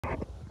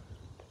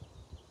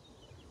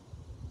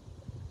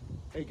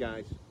Hey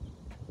guys,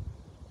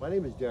 my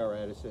name is Darrell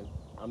Addison.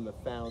 I'm the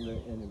founder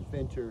and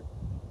inventor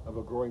of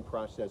a growing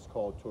process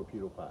called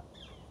Torpedopot,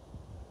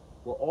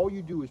 where all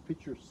you do is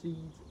put your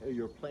seeds or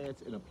your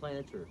plants in a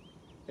planter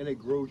and it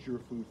grows your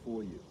food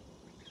for you.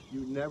 You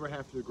never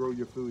have to grow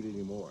your food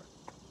anymore.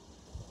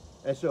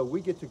 And so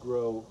we get to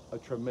grow a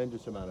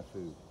tremendous amount of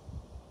food.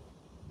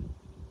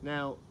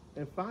 Now,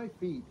 in 5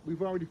 feet,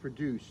 we've already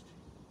produced,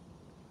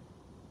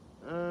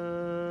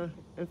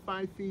 in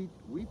 5 feet,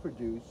 we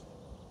produced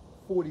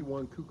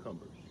 41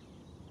 cucumbers.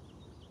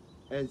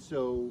 And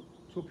so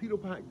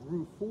Torpedopot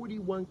grew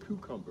 41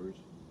 cucumbers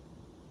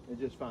in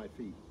just 5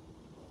 feet.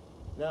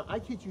 Now, I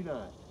kid you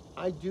not,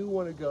 I do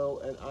want to go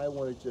and I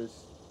want to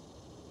just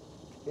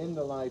end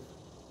the life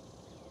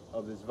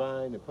of this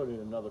vine and put in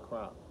another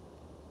crop.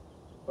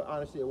 But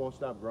honestly, it won't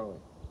stop growing.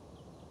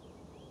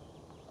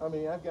 I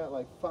mean, I've got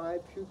like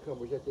 5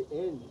 cucumbers at the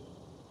end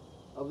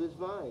of this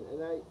vine,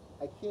 and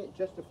I can't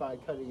justify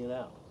cutting it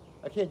out.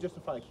 I can't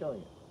justify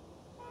killing it.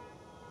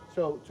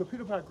 So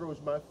Torpedopot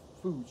grows my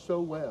food so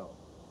well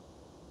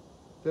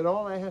that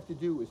all I have to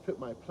do is put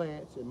my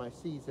plants and my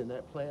seeds in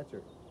that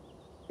planter,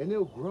 and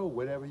they'll grow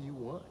whatever you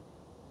want.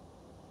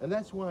 And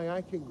that's why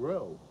I can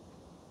grow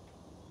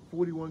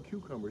 41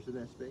 cucumbers in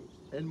that space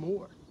and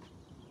more.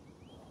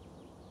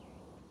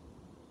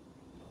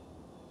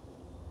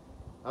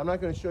 I'm not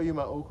going to show you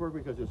my okra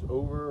because it's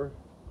over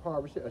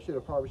harvested. I should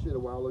have harvested a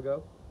while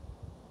ago.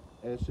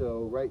 And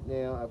so right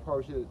now I've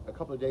harvested a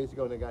couple of days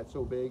ago and it got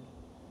so big.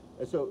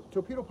 And so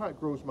Torpedopot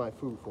grows my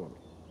food for me.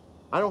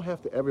 I don't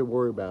have to ever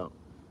worry about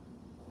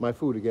my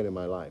food again in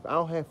my life.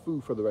 I'll have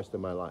food for the rest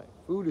of my life.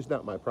 Food is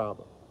not my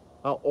problem.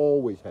 I'll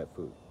always have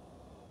food.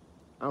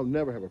 I'll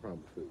never have a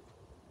problem with food.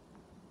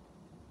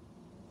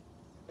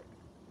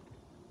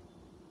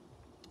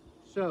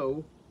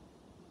 So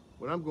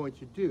what I'm going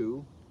to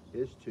do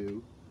is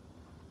to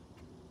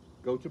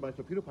go to my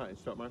Torpedopot and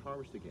start my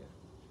harvest again.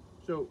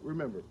 So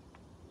remember,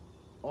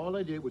 all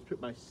I did was put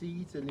my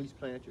seeds in these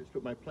planters,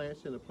 put my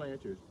plants in the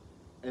planters,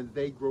 and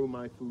they grow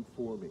my food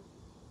for me.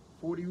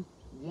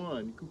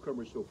 41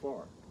 cucumbers so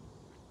far.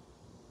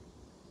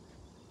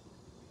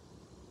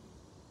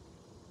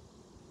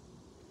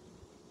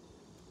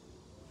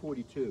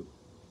 $42.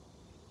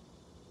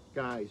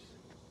 Guys,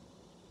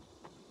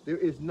 there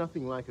is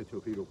nothing like a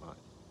Torpedopot.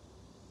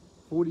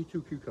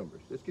 42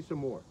 cucumbers. Let's get some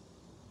more.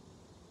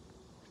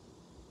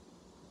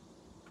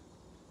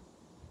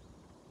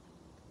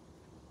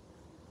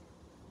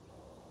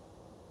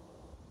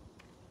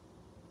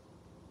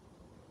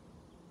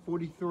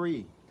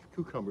 $43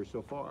 cucumbers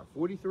so far.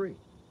 43.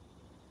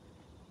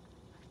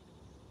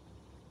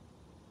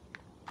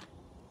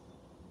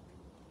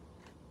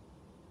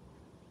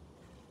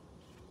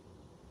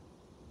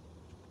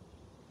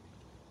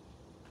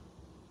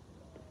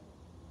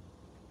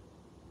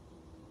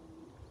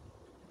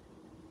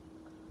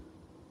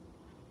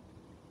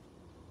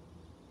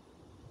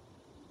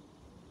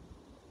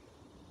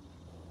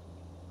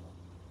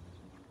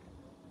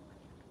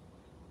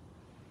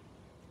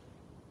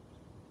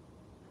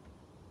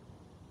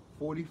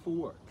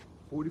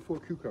 Forty-four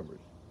cucumbers.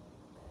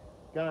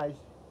 Guys,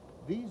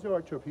 these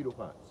are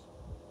Torpedopots.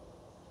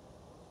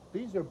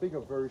 These are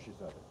bigger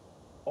versions of it.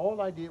 All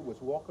I did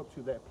was walk up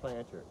to that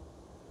planter.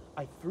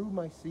 I threw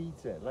my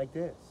seeds in like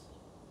this.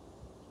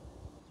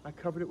 I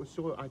covered it with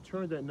soil. I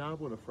turned that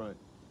knob on the front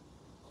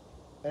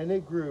and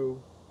it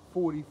grew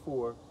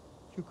 44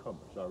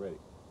 cucumbers already.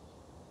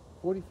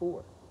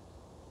 44.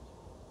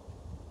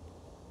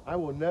 I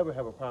will never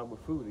have a problem with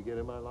food again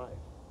in my life,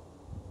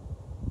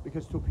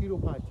 because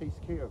Torpedopot takes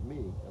care of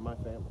me and my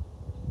family.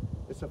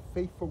 It's a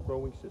faithful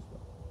growing system.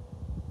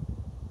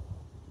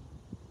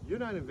 You're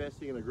not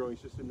investing in a growing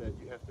system that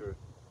you have to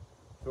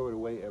throw it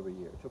away every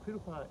year.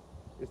 Torpedopot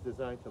is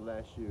designed to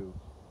last you,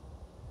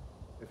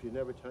 if you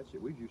never touch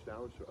it. We've used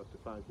ours for up to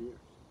 5 years.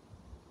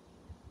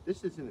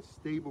 This is in a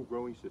stable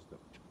growing system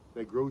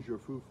that grows your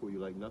food for you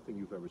like nothing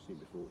you've ever seen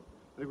before.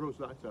 And it grows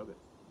lots of it.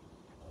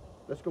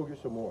 Let's go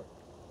get some more.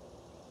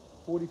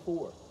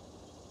 44.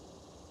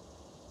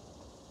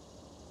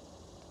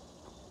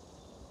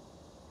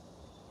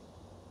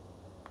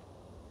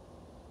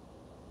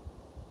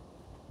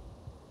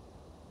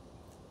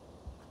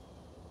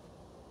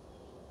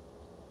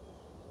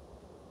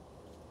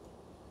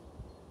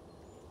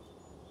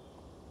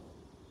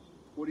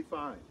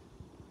 $45.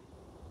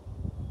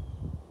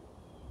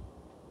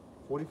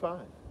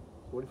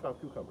 45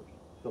 cucumbers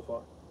so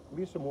far. We'll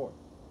get some more.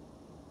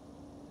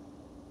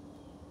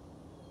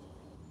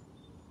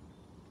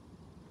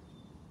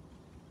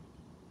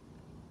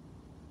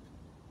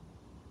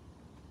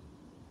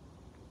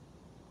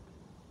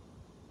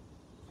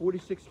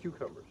 $46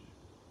 cucumbers.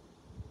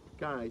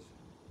 Guys,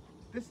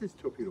 this is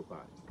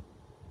Torpedopot,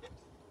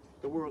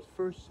 the world's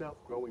first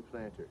self-growing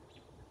planter.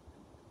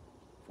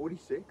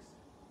 46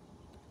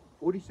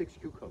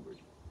 cucumbers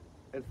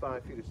and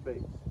 5 feet of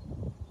space.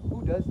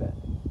 Who does that?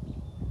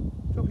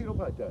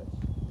 Torpedopot does.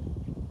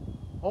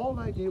 All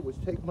I did was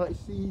take my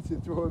seeds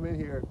and throw them in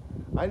here.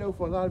 I know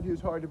for a lot of you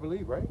it's hard to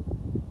believe, right?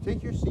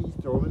 Take your seeds,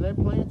 throw them in that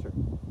planter.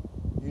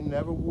 You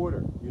never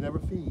water, you never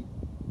feed.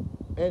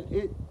 and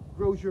it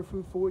grows your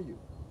food for you.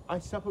 I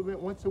supplement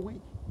once a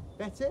week.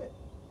 That's it.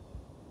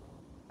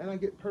 And I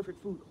get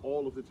perfect food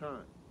all of the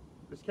time.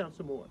 Let's count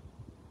some more.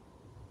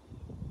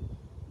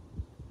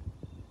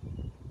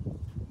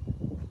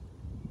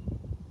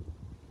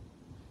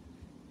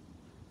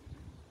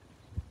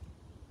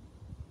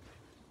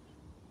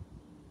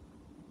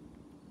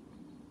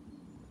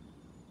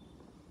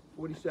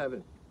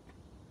 $47.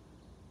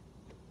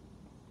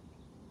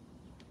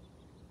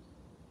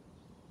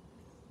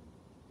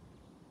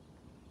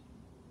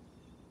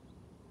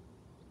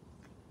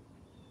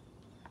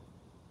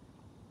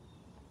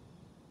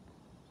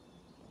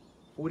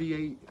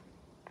 $48.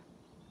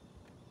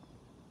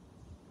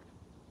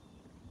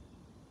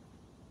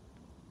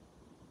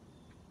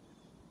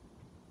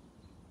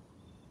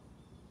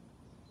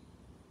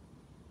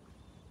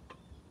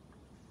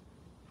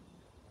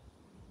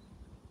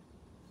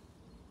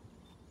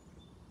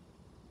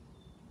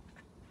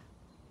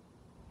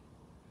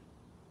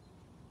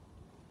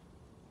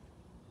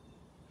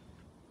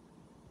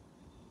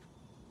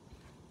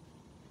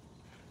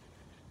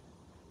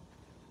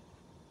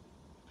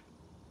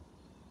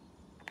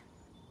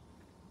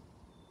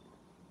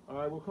 All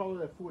right, we'll call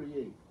it at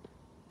 48.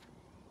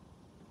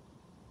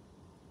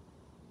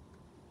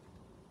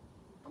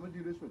 I'm gonna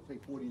do this one,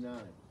 take 49.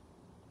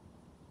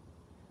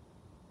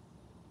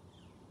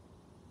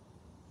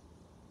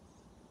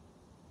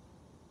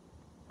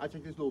 I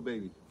take this little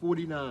baby,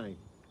 49.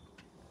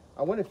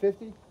 I wanted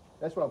 50,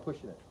 that's why I'm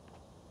pushing it.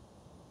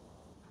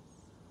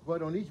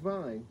 But on each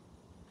vine,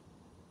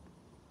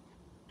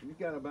 you've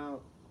got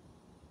about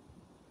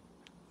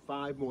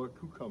 5 more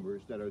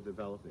cucumbers that are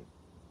developing.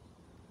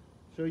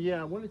 So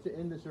yeah, I wanted to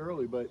end this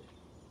early, but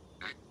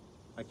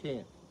I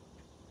can't.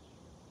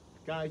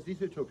 Guys, these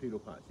are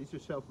Torpedopots. These are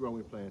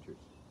self-growing planters.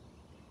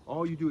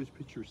 All you do is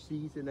put your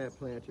seeds in that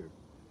planter,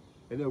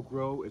 and they'll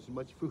grow as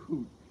much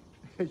food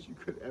as you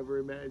could ever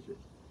imagine.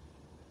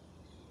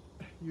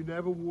 You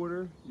never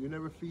water, you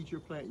never feed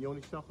your plant, you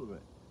only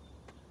supplement.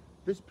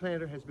 This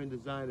planter has been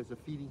designed as a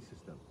feeding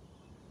system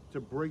to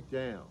break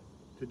down,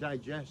 to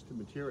digest the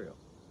material,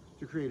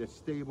 to create a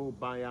stable,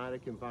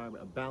 biotic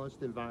environment, a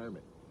balanced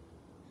environment,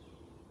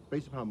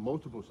 based upon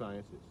multiple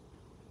sciences,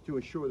 to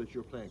ensure that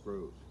your plant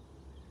grows.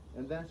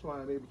 And that's why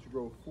I'm able to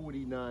grow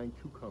 49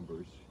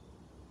 cucumbers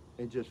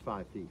in just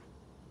 5 feet.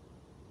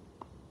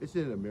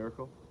 Isn't it a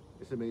miracle?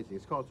 It's amazing.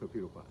 It's called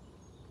Torpedopot.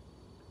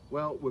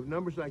 Well, with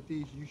numbers like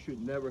these, you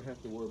should never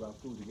have to worry about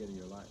food again in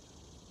your life.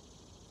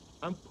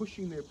 I'm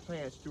pushing their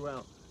plants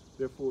throughout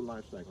their full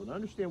life cycle. Now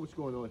understand what's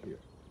going on here.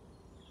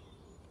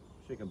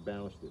 So I can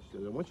balance this.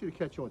 So I want you to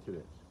catch on to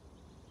this.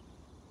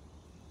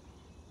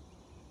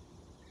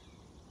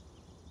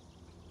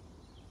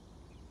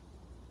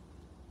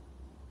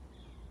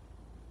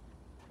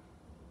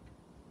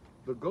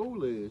 The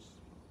goal is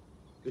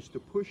to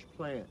push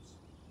plants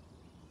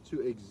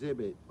to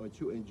exhibit or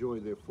to enjoy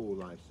their full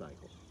life cycle.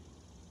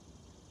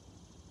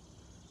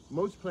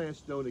 Most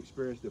plants don't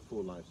experience their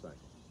full life cycle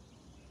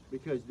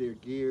because they're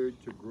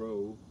geared to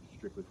grow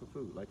strictly for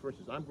food. Like for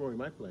instance, I'm growing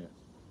my plants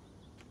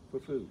for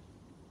food.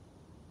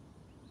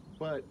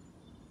 But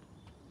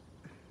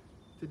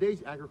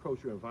today's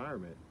agricultural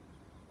environment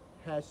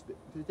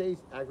today's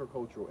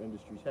agricultural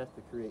industries have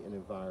to create an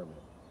environment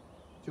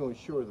to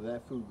ensure that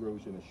that food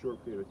grows in a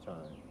short period of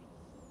time.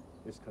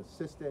 It's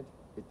consistent,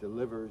 it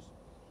delivers,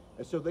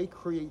 and so they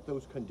create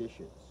those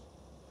conditions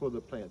for the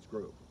plant's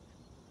growth.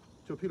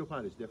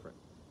 Torpedopot is different.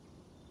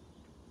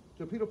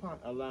 Torpedopot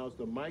allows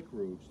the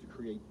microbes to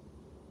create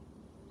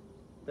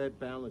that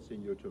balance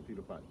in your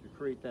Torpedopot, to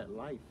create that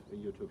life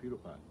in your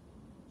Torpedopot.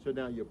 So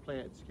now your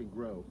plants can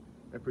grow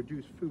and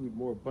produce food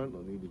more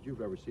abundantly than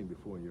you've ever seen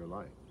before in your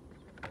life.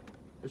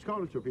 It's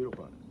called a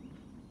Torpedopot.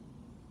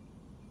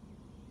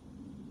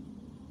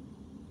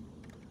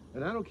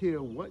 And I don't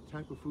care what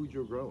type of food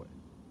you're growing.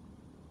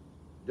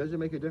 Doesn't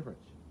make a difference.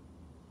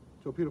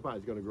 Torpedopot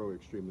is going to grow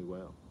extremely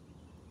well.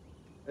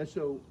 And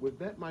so with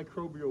that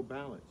microbial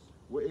balance,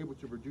 we're able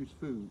to produce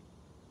food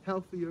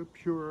healthier,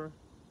 purer,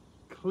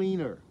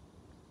 cleaner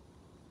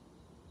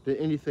than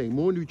anything,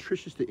 more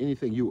nutritious than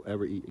anything you'll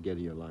ever eat again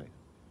in your life.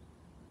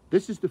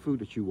 This is the food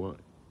that you want.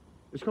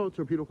 It's called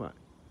Torpedopot.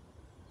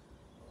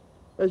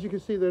 As you can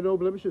see, there are no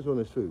blemishes on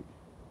this food.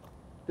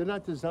 They're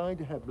not designed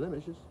to have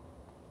blemishes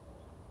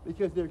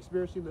because they're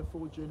experiencing the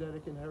full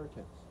genetic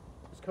inheritance.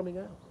 It's coming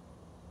out.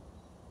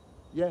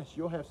 Yes,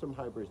 you'll have some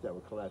hybrids that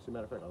will collapse. As a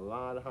matter of fact, a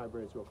lot of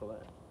hybrids will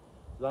collapse.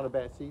 A lot of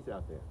bad seeds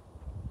out there.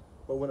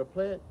 But when a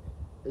plant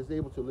is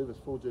able to live its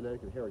full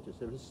genetic inheritance,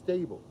 if it's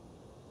stable,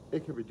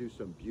 it can produce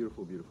some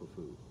beautiful, beautiful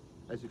food,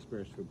 as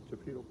experienced from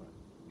Torpedopot.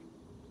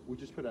 We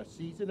just put our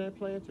seeds in that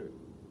planter,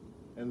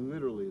 and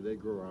literally they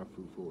grow our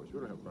food for us. We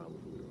don't have a problem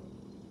with food at all.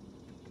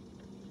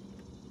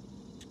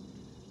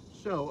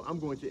 So I'm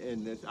going to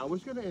end this. I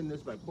was going to end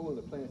this by pulling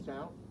the plants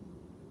out,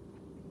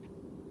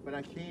 but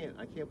I can't.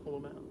 I can't pull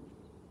them out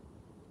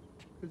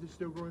because it's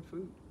still growing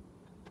food.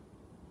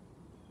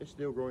 It's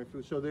still growing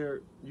food, so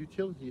their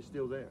utility is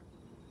still there.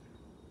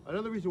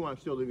 Another reason why I'm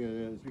still leaving it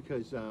in is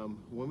because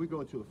when we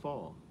go into the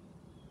fall,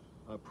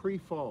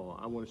 Pre-fall,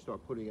 I want to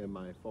start putting in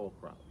my fall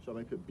crop. So I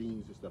might put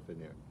beans and stuff in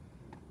there.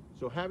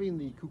 So having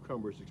the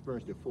cucumbers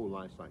experience their full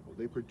life cycle,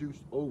 they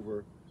produced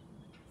over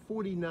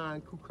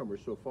 49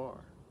 cucumbers so far.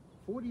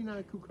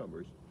 49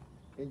 cucumbers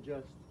in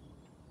just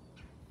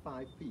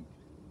 5 feet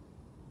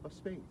of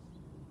space.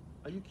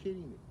 Are you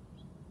kidding me?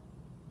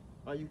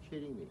 Are you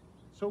kidding me?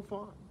 So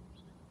far.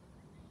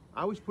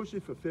 I was pushing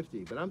for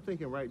 50, but I'm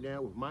thinking right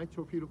now with my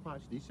torpedo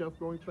pots, these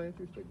self-growing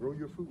planters that grow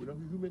your food without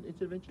human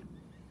intervention,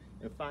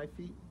 in 5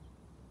 feet,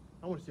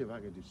 I want to see if I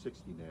can do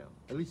 60 now,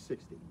 at least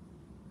 60.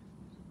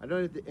 I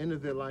know at the end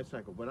of their life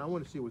cycle, but I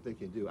want to see what they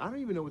can do. I don't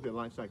even know what their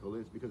life cycle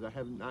is because I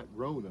have not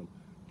grown them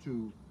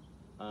to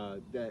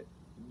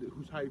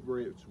whose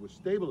hybrids was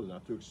stable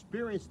enough to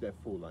experience that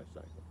full life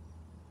cycle.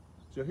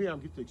 So here I'm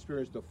getting to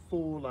experience the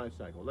full life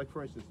cycle. Like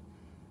for instance,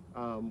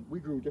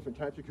 we grew different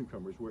types of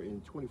cucumbers where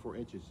in 24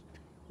 inches,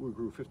 we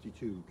grew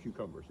 52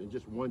 cucumbers in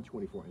just one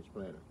 24-inch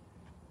planter.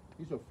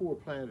 These are 4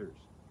 planters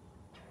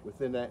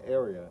within that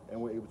area,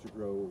 and we're able to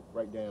grow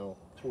right now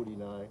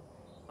 49.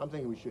 I'm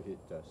thinking we should hit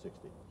 60.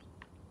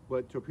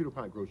 But Torpedo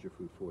Pot grows your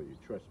food for you,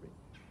 trust me.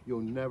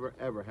 You'll never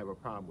ever have a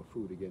problem with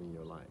food again in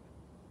your life.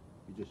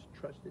 You just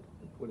trust it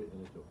and put it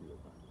in a Torpedo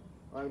Pot.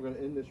 All right, I'm going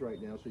to end this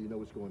right now so you know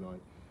what's going on.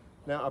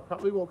 Now, I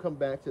probably won't come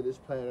back to this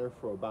planter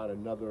for about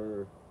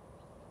another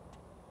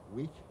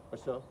week or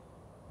so,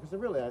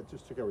 because I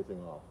just took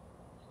everything off.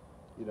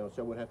 You know,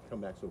 so I wouldn't have to come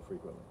back so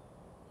frequently.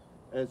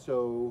 And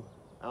so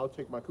I'll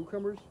take my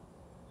cucumbers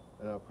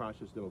and I'll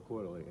process them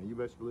accordingly. And you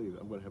best believe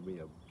I'm going to have me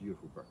a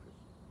beautiful breakfast.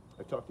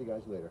 I'll talk to you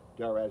guys later.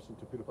 Darryl Addison,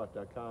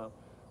 Torpedopot.com,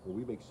 where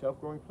we make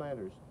self-growing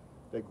planters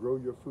that grow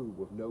your food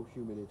with no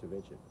human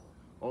intervention.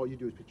 All you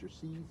do is put your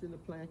seeds in the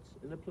plants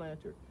in the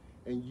planter,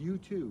 and you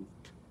too,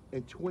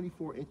 in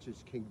 24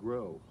 inches can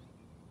grow.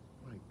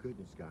 My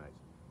goodness, guys,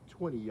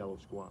 20 yellow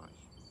squash,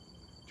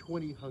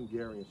 20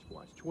 Hungarian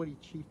squash, 20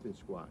 chieftain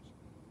squash.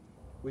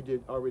 We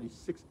did already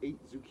 8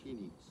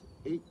 zucchinis,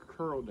 8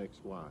 curl neck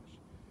squash.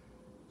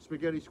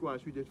 Spaghetti squash,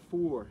 we did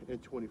 4 in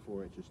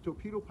 24 inches.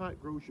 Torpedo Pot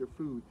grows your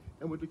food,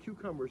 and with the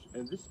cucumbers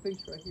and this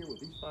space right here with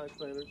these 5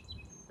 planters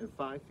and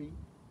 5 feet,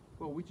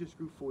 well, we just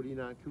grew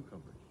 49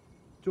 cucumbers.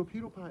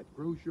 Torpedo Pot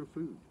grows your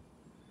food.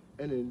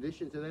 And in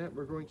addition to that,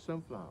 we're growing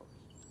sunflowers.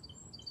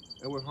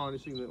 And we're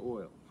harnessing the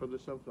oil from the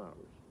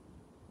sunflowers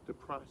to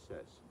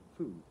process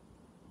food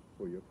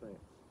for your plants.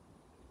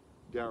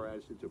 Darryl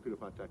Addison,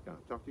 Torpedopot.com.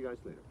 Talk to you guys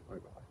later. All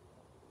right, bye-bye.